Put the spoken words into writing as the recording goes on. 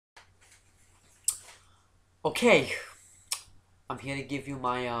Okay, I'm here to give you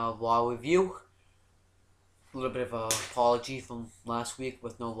my RAW review. A little bit of a apology from last week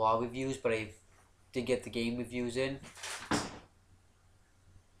with no RAW reviews, but I did get the game reviews in.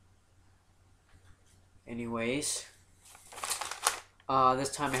 Anyways,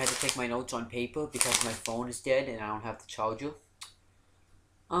 this time I had to take my notes on paper because my phone is dead and I don't have the charger.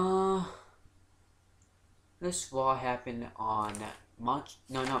 This RAW happened on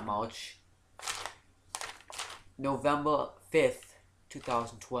November 5th,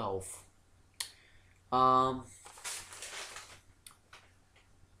 2012.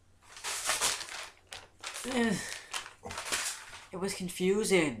 It was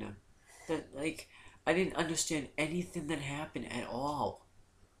confusing. I didn't understand anything that happened at all.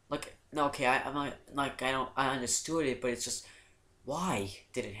 No, okay, I'm not, I understood it, but it's just, why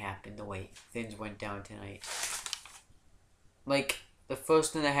did it happen the way things went down tonight? The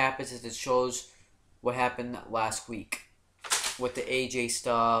first thing that happens is it shows what happened last week with the AJ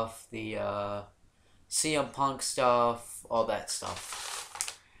stuff, the CM Punk stuff, all that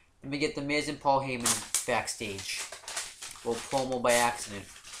stuff. Then we get the Miz and Paul Heyman backstage. Well, promo by accident.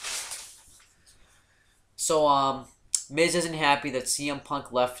 So, Miz isn't happy that CM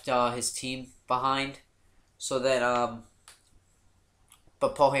Punk left his team behind. So then,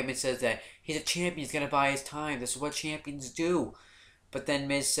 but Paul Heyman says that he's a champion, he's gonna buy his time. This is what champions do. But then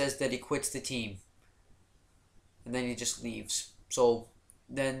Miz says that he quits the team. And then he just leaves. So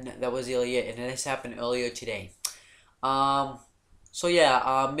then that was really it. And this happened earlier today. So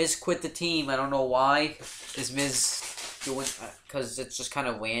yeah, Miz quit the team. I don't know why. Is Miz doing? Because it's just kind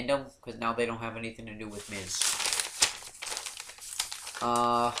of random. Because now they don't have anything to do with Miz.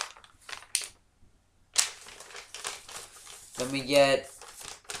 Then we get.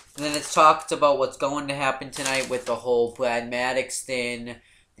 And then it talks about what's going to happen tonight with the whole Brad Maddox thing,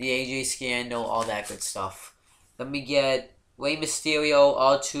 the AJ scandal, all that good stuff. Then we get Rey Mysterio,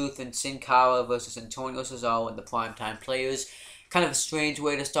 R-Truth, and Sin Cara versus Antonio Cesaro and the Primetime Players. Kind of a strange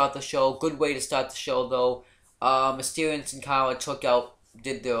way to start the show. Good way to start the show, though. Mysterio and Sin Cara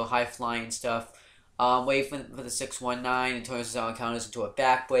did their high-flying stuff. Wait for the 619. Antonio Cesaro counters into a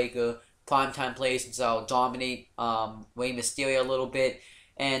backbreaker. Primetime Players and Cesaro dominate Rey Mysterio a little bit.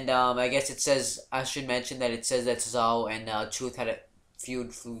 And I guess it says, I should mention that it says that Cesaro and Truth had a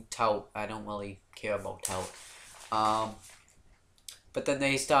feud through Tout. I don't really care about Tout. But then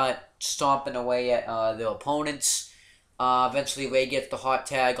they start stomping away at their opponents. Eventually, Ray gets the hot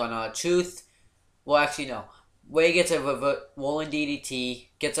tag on Truth. Well, actually, no. Ray gets a rolling DDT,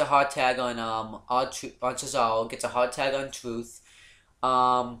 gets a hot tag on Cesaro, gets a hot tag on Truth.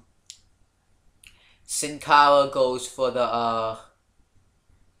 Sin Cara goes for the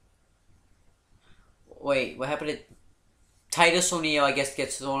wait, what happened to Titus O'Neil? I guess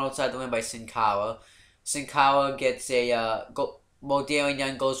gets thrown outside the ring by Sin Cara. Sin Cara gets a Modarian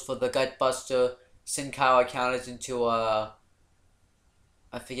Young goes for the Gutbuster. Sin Cara counters into I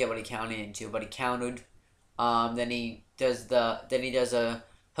forget what he counted into, but he countered. Then he does a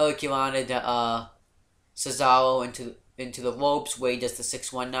Hurricanrana to Cesaro into the ropes. Where he does the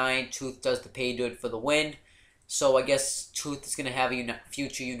 619. Truth does the pay dirt for the win. So I guess Truth is gonna have a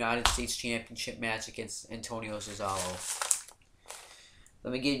future United States Championship match against Antonio Cesaro.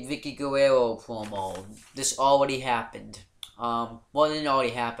 Let me get Vicky Guerrero promo. This already happened. Well, it didn't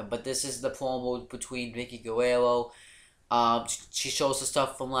already happen, but this is the promo between Vicky Guerrero. She shows the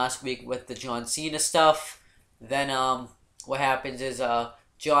stuff from last week with the John Cena stuff. Then, what happens is,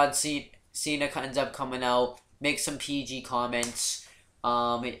 John Cena ends up coming out, makes some PG comments,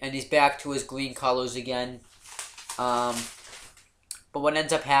 and he's back to his green colors again. But what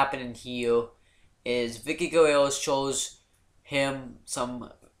ends up happening here is Vicky Guerrero shows him some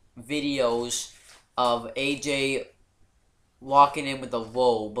videos of AJ walking in with a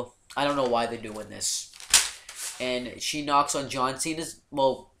robe. I don't know why they're doing this. And she knocks on John Cena's,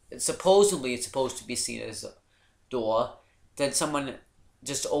 well, supposedly it's supposed to be Cena's door. Then someone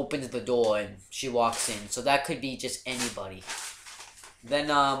just opens the door and she walks in. So that could be just anybody. Then,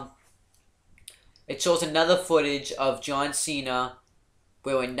 it shows another footage of John Cena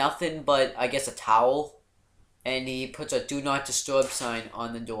wearing nothing but, I guess, a towel. And he puts a do not disturb sign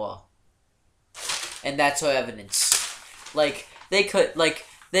on the door. And that's her evidence. They could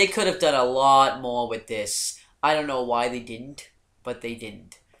have done a lot more with this. I don't know why they didn't, but they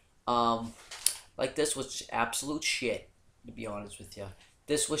didn't. This was absolute shit, to be honest with you.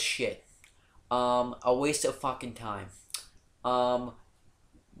 This was shit. A waste of fucking time.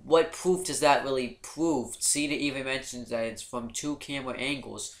 What proof does that really prove? Cena even mentions that it's from 2 camera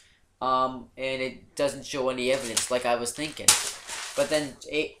angles. And it doesn't show any evidence, like I was thinking. But then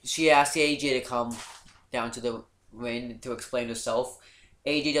she asked AJ to come, down to the ring to explain herself.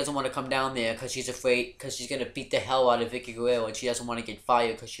 AJ doesn't want to come down there because she's afraid, because she's going to beat the hell out of Vicky Guerrero, and she doesn't want to get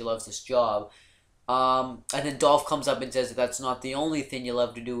fired because she loves this job. And then Dolph comes up and says that that's not the only thing you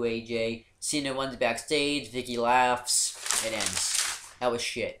love to do, AJ. Cena runs backstage, Vicky laughs, it ends. That was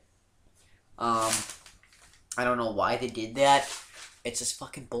shit. I don't know why they did that. It's just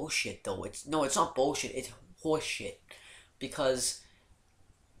fucking bullshit, though. It's not bullshit. It's horseshit. Because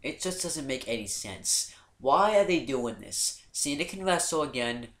it just doesn't make any sense. Why are they doing this? Cena can wrestle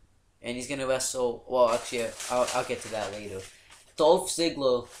again, and he's gonna wrestle. Well, actually, I'll get to that later. Dolph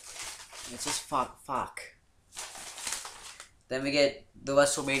Ziggler. It's just fuck. Then we get the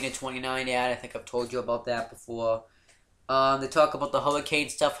WrestleMania 29 ad. I think I've told you about that before. They talk about the hurricane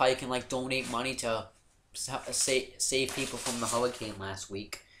stuff, how you can like donate money to save people from the hurricane last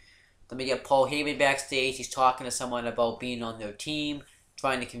week. Then we get Paul Heyman backstage. He's talking to someone about being on their team,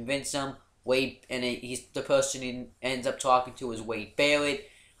 trying to convince them. He's the person he ends up talking to is Wade Barrett.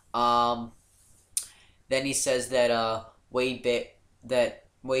 Then he says that Wade Barrett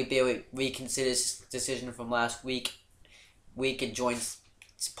reconsiders his decision from last week and joins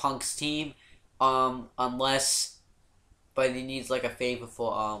Punk's team, unless, but he needs like a favor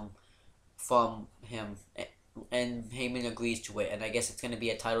from him, and Heyman agrees to it, and I guess it's gonna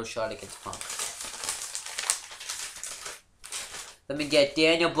be a title shot against Punk. Then we get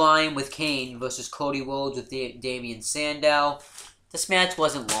Daniel Bryan with Kane versus Cody Rhodes with Damian Sandow. This match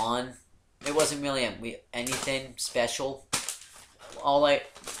wasn't long. It wasn't really anything special. I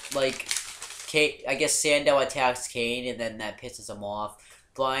guess Sandow attacks Kane, and then that pisses him off.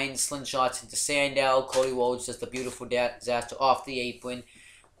 Bryan slingshots into Sandow. Cody Rhodes does the beautiful disaster off the apron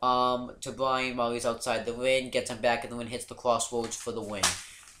to Bryan while he's outside the ring. Gets him back in the ring, hits the crossroads for the win.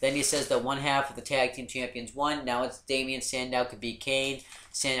 Then he says that one half of the tag team champions won. Now it's Damian Sandow could beat Kane.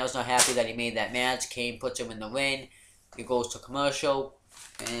 Sandow's not happy that he made that match. Kane puts him in the ring. It goes to commercial.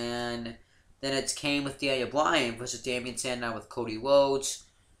 And then it's Kane with Daniel Bryan versus Damian Sandow with Cody Rhodes.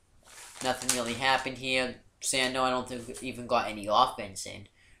 Nothing really happened here. Sandow, I don't think, even got any offense in.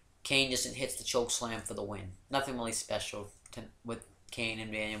 Kane just hits the choke slam for the win. Nothing really special with Kane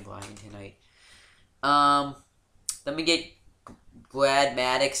and Daniel Bryan tonight. Then we get Brad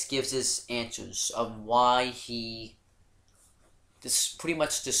Maddox gives his answers on why he pretty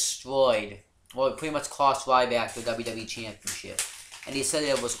much destroyed, or pretty much cost Ryback the WWE Championship. And he said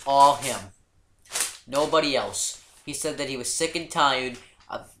it was all him. Nobody else. He said that he was sick and tired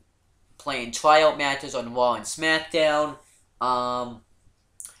of playing tryout matches on Raw and SmackDown,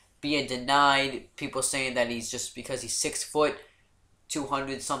 being denied, people saying that he's just because he's 6 foot,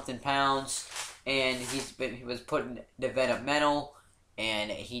 200 something pounds, and he was put in developmental, and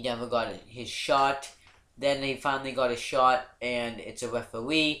he never got his shot. Then he finally got a shot, and it's a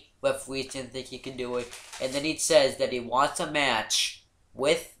referee. Referees didn't think he could do it, and then he says that he wants a match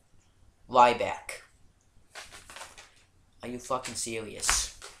with Ryback. Are you fucking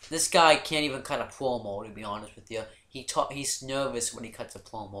serious? This guy can't even cut a promo, to be honest with you. He's nervous when he cuts a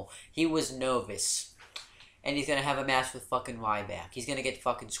promo. He was nervous. And he's gonna have a match with fucking Ryback. He's gonna get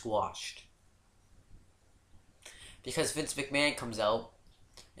fucking squashed. Because Vince McMahon comes out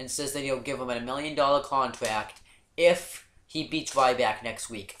and says that he'll give him a $1 million contract if he beats Ryback next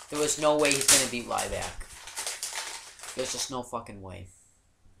week. There is no way he's gonna beat Ryback. There's just no fucking way.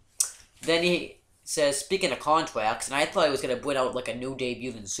 Then he says, speaking of contracts, and I thought he was going to bring out like a new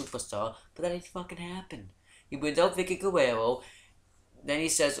debuting superstar, but that didn't fucking happen. He brings out Vicky Guerrero. Then he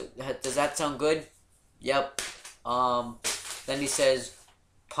says, does that sound good? Yep. Then he says,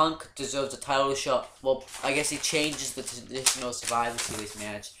 Punk deserves a title shot. Well, I guess he changes the traditional Survivor Series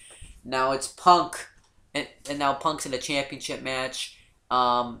match. Now it's Punk, and now Punk's in a championship match.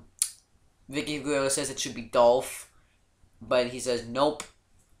 Vicky Guerrero says it should be Dolph, but he says, nope.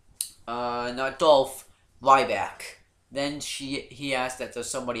 Not Dolph, Ryback. Then he asked that there's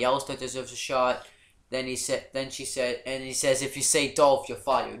somebody else that deserves a shot. Then he said, and he says, if you say Dolph, you're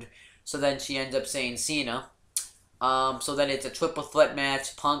fired. So then she ends up saying Cena. So then it's a triple threat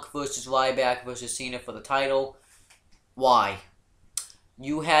match: Punk versus Ryback versus Cena for the title. Why?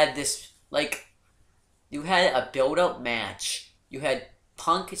 You had this, you had a build-up match. You had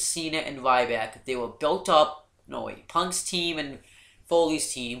Punk, Cena, and Ryback. They were built up. No, wait. Punk's team and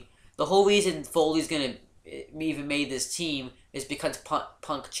Foley's team. The whole reason Foley's gonna even made this team is because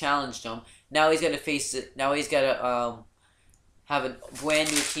Punk challenged him. Now he's gonna face it. Now he's gotta have a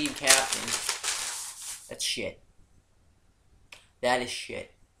brand new team captain. That's shit. That is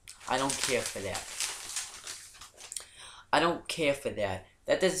shit. I don't care for that. I don't care for that.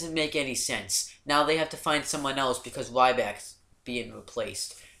 That doesn't make any sense. Now they have to find someone else because Ryback's being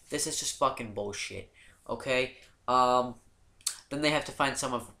replaced. This is just fucking bullshit. Okay. Then they have to find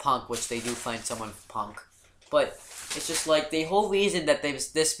someone for Punk, which they do find someone for Punk. But it's just like the whole reason that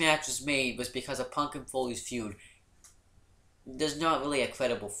this match was made was because of Punk and Foley's feud. There's not really a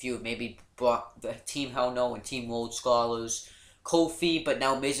credible feud. Maybe the Team Hell No and Team Road Scholars, Kofi, but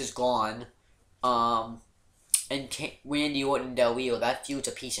now Miz is gone. And Randy Orton and Del Rio, that feud's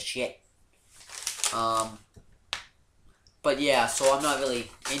a piece of shit. But yeah, so I'm not really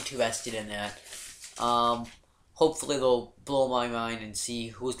interested in that. Hopefully they'll blow my mind and see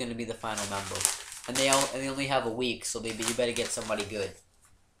who's going to be the final member. And they only have a week, so you better get somebody good.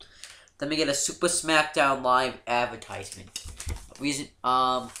 Then we get a Super SmackDown Live advertisement. Reason,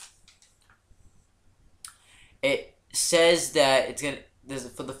 it says that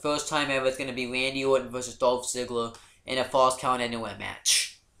for the first time ever, it's gonna be Randy Orton versus Dolph Ziggler in a Falls Count Anywhere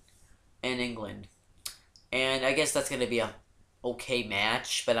match in England, and I guess that's gonna be a okay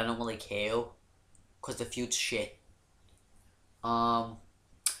match, but I don't really care because the feud's shit. But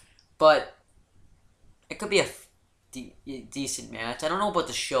it could be a decent match. I don't know about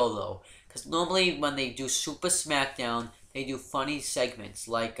the show though, because normally when they do Super SmackDown, they do funny segments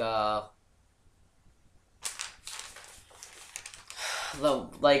like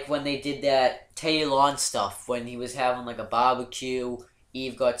when they did that Teddy Long stuff when he was having like a barbecue.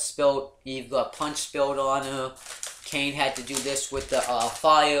 Eve got punch spilled on her. Kane had to do this with the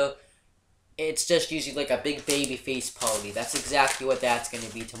fire. It's just usually like a big baby face party. That's exactly what that's gonna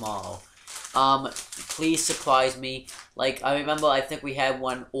be tomorrow. Please surprise me. Like, I remember, I think we had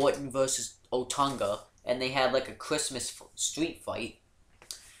one Orton versus Otunga, and they had like a Christmas street fight.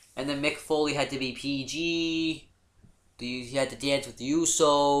 And then Mick Foley had to be PG. He had to dance with the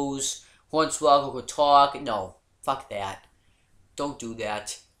Usos. Hornswoggle could talk. No, fuck that. Don't do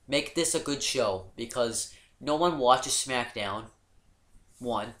that. Make this a good show, because no one watches SmackDown.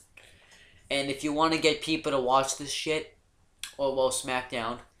 One. And if you want to get people to watch this shit, or well,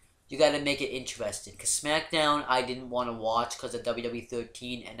 SmackDown, you got to make it interesting. Because SmackDown, I didn't want to watch because of WWE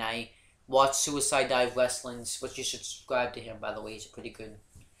 13, and I watched Suicide Dive Wrestling's, which you should subscribe to him, by the way. He's pretty good.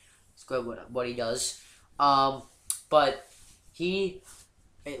 It's good what he does. But he,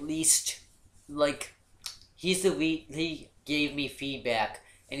 at least, like, he gave me feedback,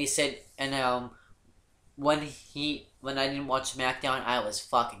 and he said, and when I didn't watch SmackDown, I was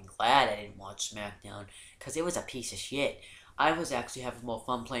fucking glad I didn't watch SmackDown, because it was a piece of shit. I was actually having more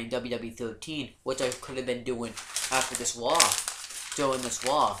fun playing WWE 13, which I could have been doing after this Raw, during this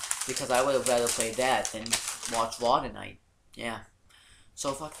Raw, because I would have rather played that than watch Raw tonight. Yeah.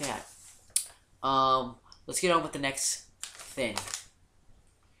 So fuck that. Let's get on with the next thing.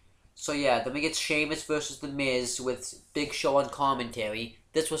 So yeah, then we get Sheamus versus The Miz with Big Show on commentary.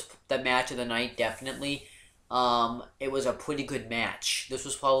 This was the match of the night, definitely. It was a pretty good match. This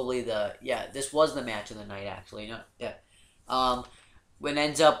was probably this was the match of the night, actually. When it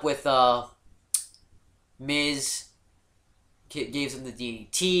ends up with Miz gives him the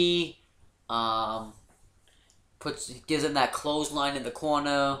DDT, gives him that clothesline in the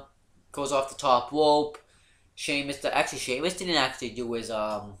corner, goes off the top rope. Sheamus didn't actually do his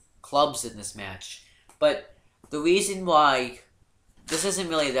clubs in this match, but the reason why this isn't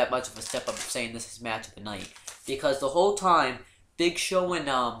really that much of a step up saying this is match of the night, because the whole time Big Show and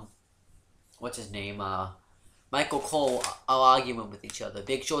what's his name, Michael Cole are arguing with each other.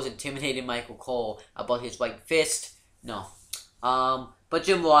 Big Show's intimidating Michael Cole about his right fist. No. But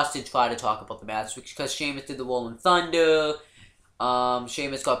Jim Ross did try to talk about the match because Sheamus did the Rolling Thunder.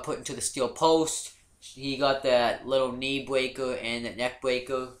 Sheamus got put into the steel post. He got that little knee breaker and that neck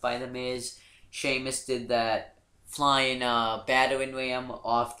breaker by The Miz. Sheamus did that flying battering ram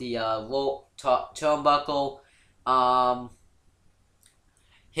off the turnbuckle.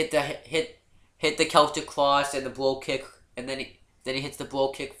 Hit the Celtic Cross and the Bro Kick, and then he hits the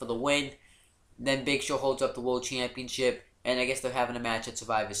Bro Kick for the win. Then Big Show holds up the World Championship, and I guess they're having a match at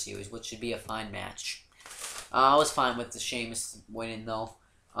Survivor Series, which should be a fine match. I was fine with the Sheamus winning though.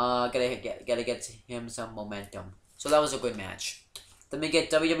 Gotta get him some momentum. So that was a good match. Then we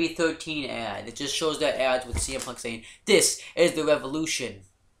get WWE 13 ad. It just shows that ads with CM Punk saying, "This is the revolution."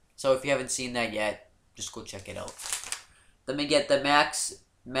 So if you haven't seen that yet, just go check it out. Then we get the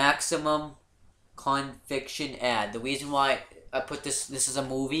Maximum Conviction ad. The reason why I put this is a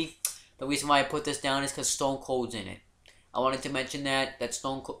movie. The reason why I put this down is because Stone Cold's in it. I wanted to mention that's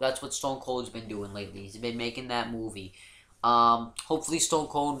what Stone Cold's been doing lately. He's been making that movie. Hopefully Stone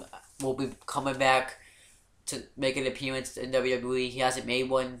Cold will be coming back to make an appearance in WWE. He hasn't made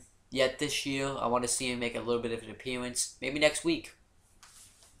one yet this year. I want to see him make a little bit of an appearance. Maybe next week.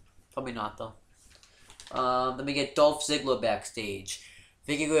 Probably not though. Then we get Dolph Ziggler backstage.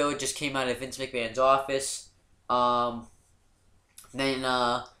 Vicky Guerrero just came out of Vince McMahon's office.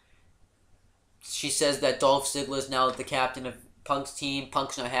 Then she says that Dolph Ziggler is now the captain of Punk's team.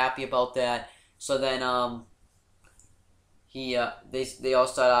 Punk's not happy about that. So then they all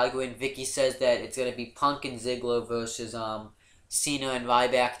start arguing. Vicky says that it's gonna be Punk and Ziggler versus Cena and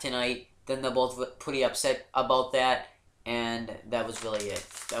Ryback tonight. Then they're both pretty upset about that, and that was really it.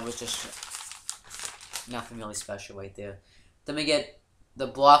 That was just nothing really special right there. Then we get the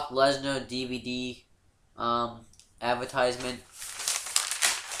Brock Lesnar DVD advertisement.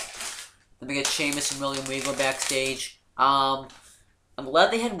 Then we get Sheamus and William Regal backstage. I'm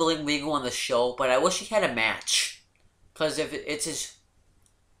glad they had William Regal on the show, but I wish he had a match. Because if it's his...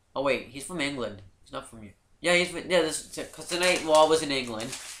 Oh wait, he's from England. He's not from... Yeah, because tonight Raw was in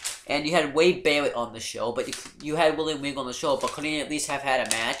England. And you had Wade Barrett on the show, but you had William Regal on the show, but couldn't he at least have had a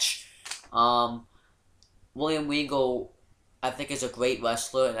match? William Regal, I think, is a great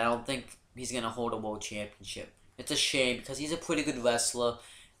wrestler, and I don't think he's going to hold a world championship. It's a shame, because he's a pretty good wrestler,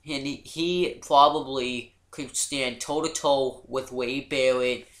 and he probably could stand toe-to-toe with Wade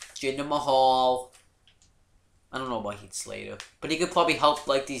Barrett, Jinder Mahal. I don't know about Heath Slater, but he could probably help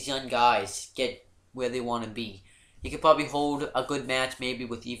like these young guys get where they want to be. He could probably hold a good match maybe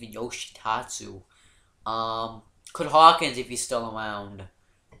with even Yoshitatsu. Could Hawkins if he's still around.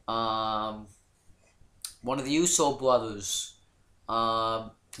 One of the Uso brothers.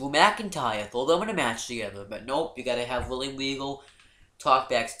 Drew McIntyre. Throw them in a match together. But nope, you gotta have William Regal talk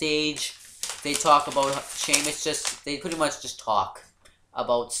backstage. They talk about Sheamus they pretty much just talk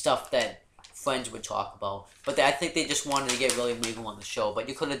about stuff that friends would talk about. But I think they just wanted to get William Regal on the show. But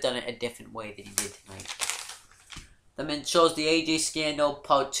you could have done it a different way than you did tonight. Then it shows the AJ scandal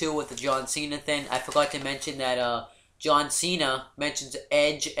part 2 with the John Cena thing. I forgot to mention that John Cena mentions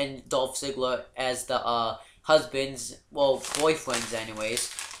Edge and Dolph Ziggler as the husbands, well, boyfriends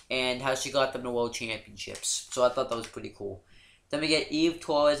anyways, and how she got them the world championships. So I thought that was pretty cool. Then we get Eve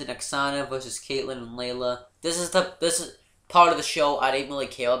Torres and Oksana versus Caitlyn and Layla. This is part of the show I didn't really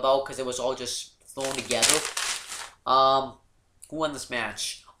care about because it was all just thrown together. Who won this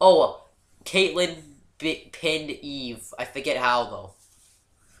match? Oh, Caitlyn pinned Eve. I forget how though.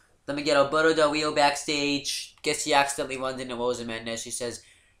 Then we get Alberto Del Rio backstage. Guess he accidentally runs into Rosa Mendes. She says,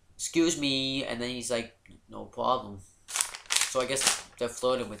 "Excuse me," and then he's like, "No problem." So I guess they're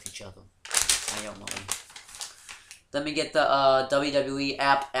flirting with each other. I don't know. Then we get the WWE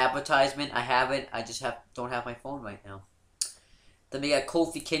app advertisement. I haven't. I just don't have my phone right now. Then we got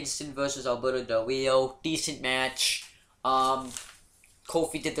Kofi Kingston versus Alberto Del Rio. Decent match.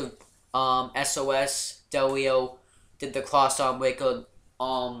 Kofi did the SOS. Del Rio did the cross-arm breaker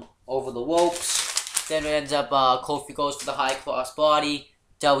over the ropes. Then it ends up Kofi goes for the high cross body.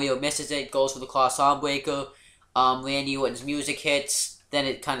 Del Rio misses it, goes for the cross-arm breaker. Randy Orton's music hits. Then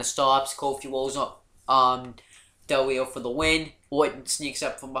it kind of stops. Kofi rolls up Del Rio for the win. Orton sneaks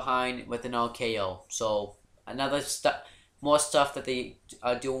up from behind with an RKO. So more stuff that they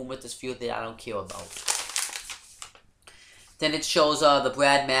are doing with this feud that I don't care about. Then it shows the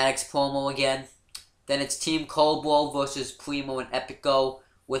Brad Maddox promo again. Then it's Team Cobra versus Primo and Epico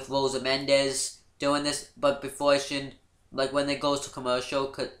with Rosa Mendes doing this. But before like when it goes to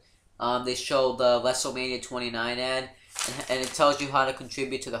commercial, they show the WrestleMania 29 ad, and it tells you how to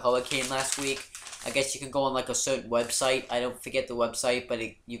contribute to the hurricane last week. I guess you can go on like a certain website. I don't forget the website, but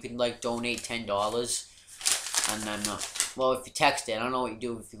you can like donate $10. And then, well, if you text it, I don't know what you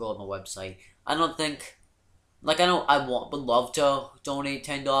do if you go on the website. I don't think, like I would love to donate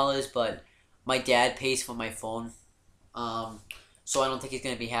 $10, but my dad pays for my phone. So I don't think he's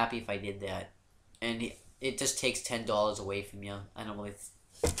going to be happy if I did that. And it just takes $10 away from you. I don't really,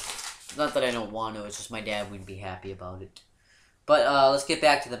 not that I don't want to, it's just my dad wouldn't be happy about it. But let's get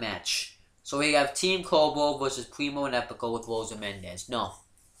back to the match. So we have Team Cobra versus Primo and Epico with Rosa Mendes. No.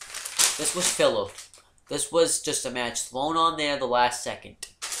 This was filler. This was just a match thrown on there the last second.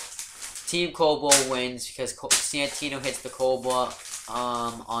 Team Cobra wins because Santino hits the Cobra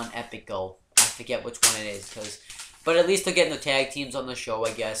on Epico. I forget which one it is, but at least they're getting the tag teams on the show,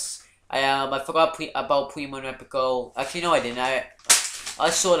 I guess. I forgot about Primo and Epico. Actually, no, I didn't. I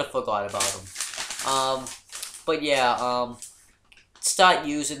sort of forgot about them. But yeah, start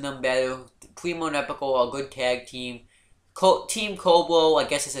using them better. Primo and Epico are a good tag team. Team Cobra, I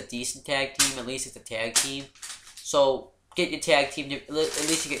guess, is a decent tag team. At least it's a tag team. So get your tag team. At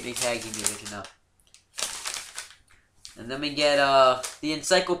least you get your tag team division up. And then we get the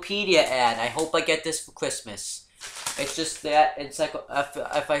encyclopedia ad. I hope I get this for Christmas. It's just that I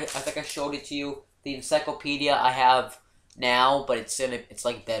think I showed it to you. The encyclopedia I have now, but it's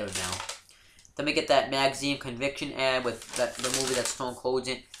like better now. Then we get that magazine Conviction ad with the movie that Stone Cold's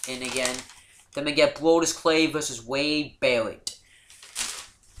in again. Then we get Brodus Clay versus Wade Barrett.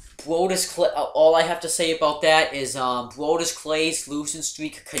 Brodus Clay, all I have to say about that is Brodus Clay's losing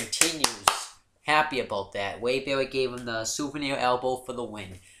streak continues. Happy about that. Wade Barrett gave him the souvenir elbow for the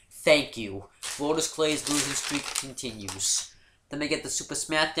win. Thank you. Brodus Clay's losing streak continues. Then they get the Super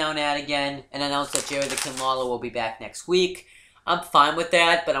SmackDown ad again and announce that Jerry the King Lawler will be back next week. I'm fine with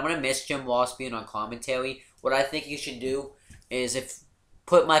that, but I'm going to miss Jim Ross being on commentary. What I think you should do is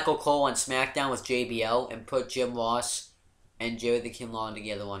put Michael Cole on SmackDown with JBL and put Jim Ross and Jerry the King Lawler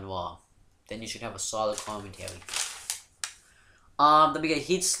together on Raw. Then you should have a solid commentary. Then we get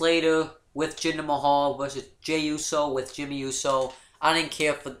Heath Slater with Jinder Mahal versus Jey Uso with Jimmy Uso. I didn't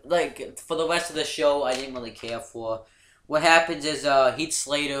care for the rest of the show. I didn't really care for. What happens is Heath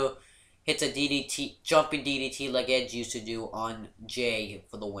Slater hits a DDT, jumping DDT like Edge used to do on Jay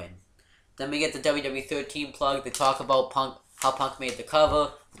for the win. Then we get the WWE 13 plug. They talk about how Punk made the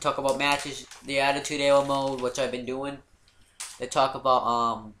cover. They talk about matches, the Attitude Era mode, which I've been doing. They talk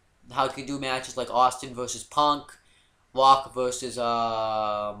about how you can do matches like Austin versus Punk, Rock versus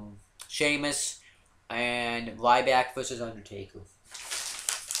Sheamus, and Ryback versus Undertaker.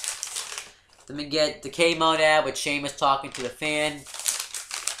 Then we get the K-Mount ad with Sheamus talking to the fan.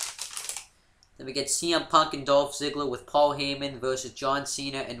 Then we get CM Punk and Dolph Ziggler with Paul Heyman versus John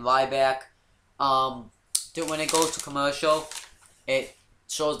Cena and Ryback. When it goes to commercial, it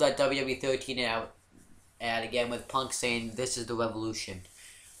shows that WWE 13 ad again with Punk saying this is the revolution.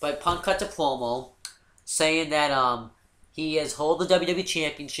 But Punk cuts a promo saying that he has held the WWE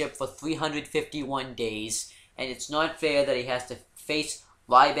Championship for 351 days, and it's not fair that he has to face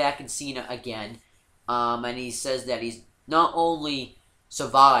Ryback and Cena again. And he says that he's not only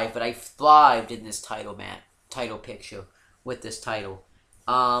survived, but I thrived in this title picture with this title.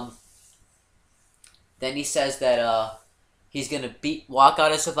 Then he says that he's gonna walk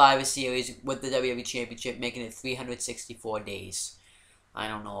out of Survivor Series with the WWE Championship, making it 364 days. I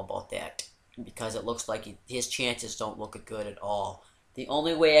don't know about that because it looks like his chances don't look good at all. The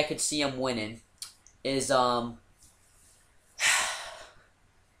only way I could see him winning is I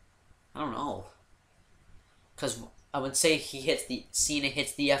don't know, because I would say Cena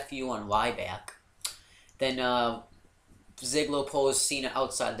hits the FU on Ryback. Then Ziggler pulls Cena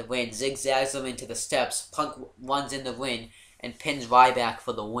outside the ring, zigzags him into the steps. Punk runs in the ring and pins Ryback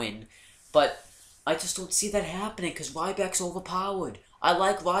for the win. But I just don't see that happening because Ryback's overpowered. I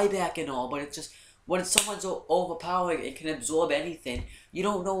like Ryback and all, but it's just when someone's overpowered, it can absorb anything. You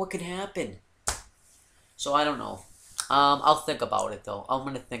don't know what could happen. So I don't know. I'll think about it though. I'm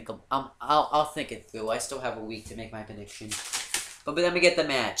gonna think. I'll think it through. I still have a week to make my prediction. But then we get the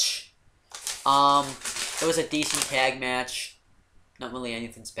match. It was a decent tag match. Not really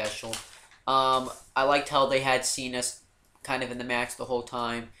anything special. I liked how they had Cena kind of in the match the whole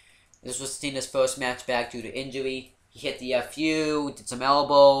time. This was Cena's first match back due to injury. He hit the FU, did some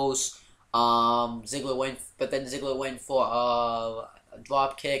elbows. Ziggler went for a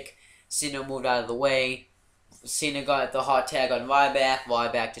drop kick. Cena moved out of the way. Cena got the hot tag on Ryback.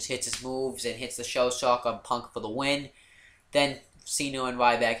 Ryback just hits his moves and hits the shell shock on Punk for the win. Then Cena and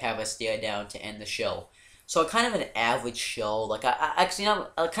Ryback have a stare down to end the show. So kind of an average show. Like I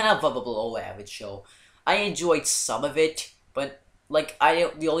kind of a below average show. I enjoyed some of it, but like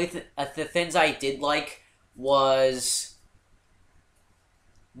the only the things I did like was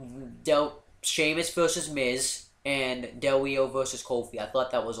Sheamus versus Miz and Del Rio versus Kofi. I thought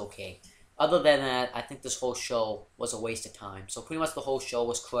that was okay. Other than that, I think this whole show was a waste of time. So pretty much the whole show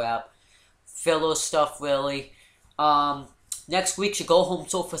was crap. Filler stuff, really. Next week should go home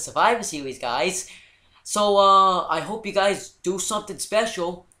for Survivor Series, guys. So I hope you guys do something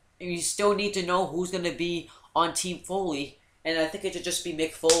special. You still need to know who's going to be on Team Foley. And I think it should just be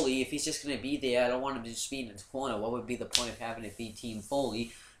Mick Foley. If he's just going to be there, I don't want him to just be in the corner. What would be the point of having it be Team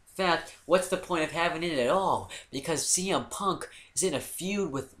Foley? In fact, what's the point of having it at all? Because CM Punk was in a feud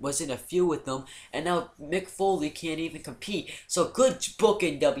with them, and now Mick Foley can't even compete. So good book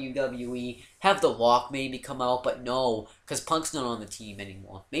in WWE. Have The Rock maybe come out, but no, because Punk's not on the team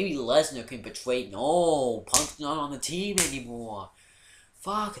anymore. Maybe Lesnar can betray. No, Punk's not on the team anymore.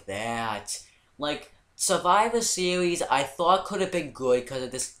 Fuck that. Like, Survivor Series, I thought could have been good because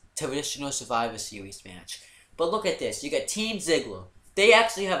of this traditional Survivor Series match. But look at this. You got Team Ziggler. They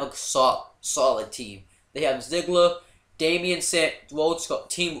actually have a solid team. They have Ziggler, Damian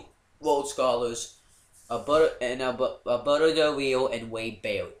Team Road Scholars, Alberto Del Rio, and Wade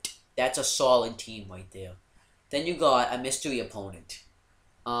Barrett. That's a solid team right there. Then you got a mystery opponent.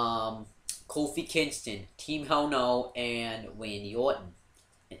 Kofi Kingston, Team Hell No, and Randy Orton.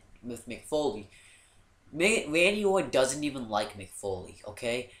 Mick Foley. Randy Orton doesn't even like Mick Foley.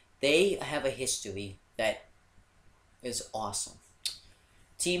 Okay, they have a history that is awesome.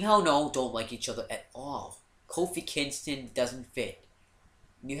 Team Hell No don't like each other at all. Kofi Kingston doesn't fit.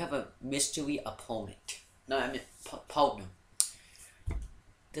 You have a mystery opponent. No, I mean partner.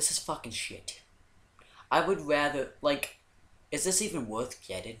 This is fucking shit. I would rather, like, is this even worth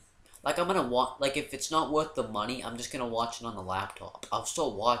getting? Like, I'm gonna watch, like, if it's not worth the money, I'm just gonna watch it on the laptop. I'll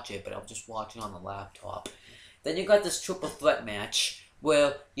still watch it, but I'll just watch it on the laptop. Then you got this triple threat match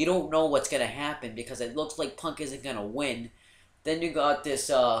where you don't know what's gonna happen because it looks like Punk isn't gonna win. Then you got this,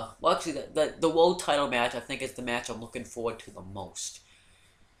 well, actually, the world title match, I think, is the match I'm looking forward to the most.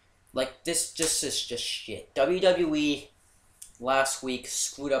 Like, this just is just shit. WWE last week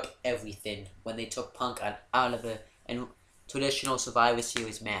screwed up everything when they took Punk out of the traditional Survivor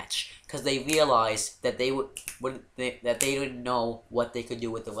Series match because they realized that they didn't know what they could do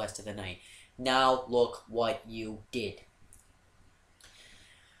with the rest of the night. Now look what you did.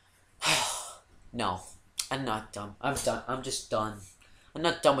 No, I'm not done. I'm done. I'm just done. I'm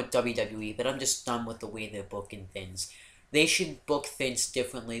not done with WWE, but I'm just done with the way they're booking things. They should book things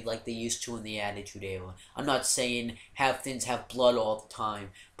differently like they used to in the Attitude Era. I'm not saying have things have blood all the time,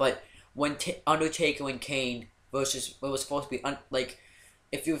 but when Undertaker and Kane versus what was supposed to be, like,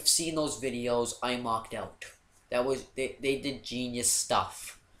 if you've seen those videos, I marked out. That was, they did genius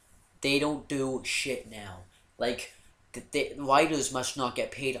stuff. They don't do shit now. Like, the writers must not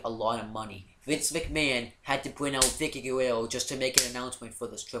get paid a lot of money. Vince McMahon had to bring out Vicky Guerrero just to make an announcement for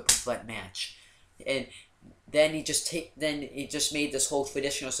this triple threat match. And then he just made this whole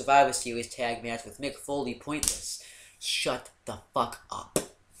traditional Survivor Series tag match with Mick Foley pointless. Shut the fuck up.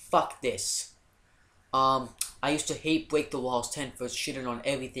 Fuck this. I used to hate Break the Walls 10 for shitting on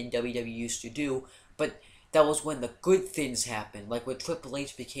everything WWE used to do, but that was when the good things happened, like when Triple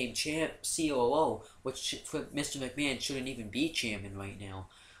H became COO, which Mr. McMahon shouldn't even be chairman right now.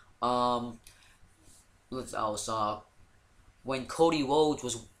 When Cody Rhodes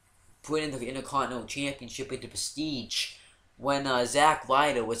was putting the Intercontinental Championship into Prestige, when Zack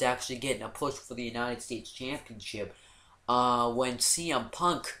Ryder was actually getting a push for the United States Championship, when CM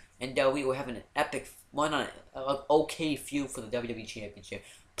Punk and WWE were having an epic okay feud for the WWE Championship.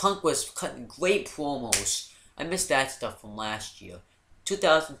 Punk was cutting great promos. I missed that stuff from last year.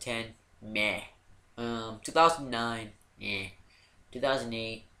 2010, meh. 2009, meh.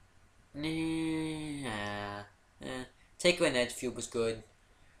 2008, nah. Taker and Edge feud was good.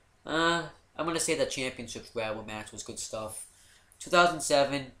 I'm gonna say the Championships Rival match was good stuff.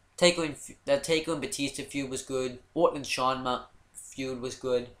 2007, Taker and Batista feud was good. Orton and Shawn feud was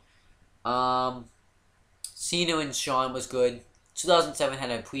good. Cena and Shawn was good. 2007 had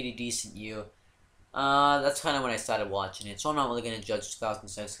a pretty decent year. That's kind of when I started watching it, so I'm not really gonna judge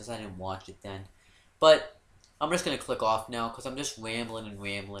 2006 because I didn't watch it then. But I'm just gonna click off now because I'm just rambling and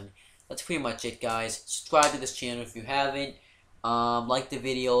rambling. That's pretty much it, guys. Subscribe to this channel if you haven't. Like the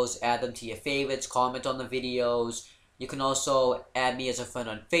videos, add them to your favorites, comment on the videos. You can also add me as a friend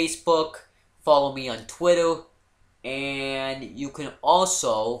on Facebook, follow me on Twitter, and you can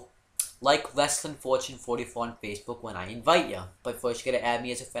also like Wrestling Fortune 44 on Facebook when I invite you. But first you gotta add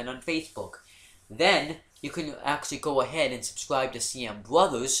me as a friend on Facebook. Then you can actually go ahead and subscribe to CM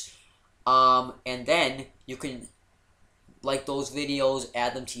Brothers, and then you can like those videos,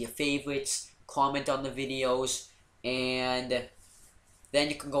 add them to your favorites, comment on the videos, and then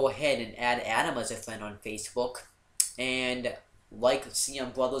you can go ahead and add Adam as a friend on Facebook, and like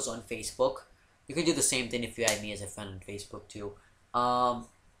CM Brothers on Facebook. You can do the same thing if you add me as a friend on Facebook too.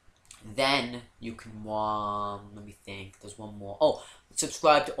 Then you can, let me think, there's one more. Oh,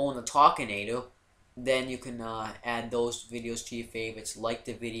 subscribe to Own the Talkinator. Then you can add those videos to your favorites, like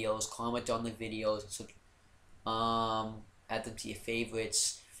the videos, comment on the videos, add them to your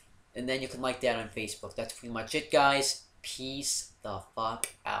favorites, and then you can like that on Facebook. That's pretty much it, guys. Peace the fuck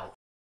out.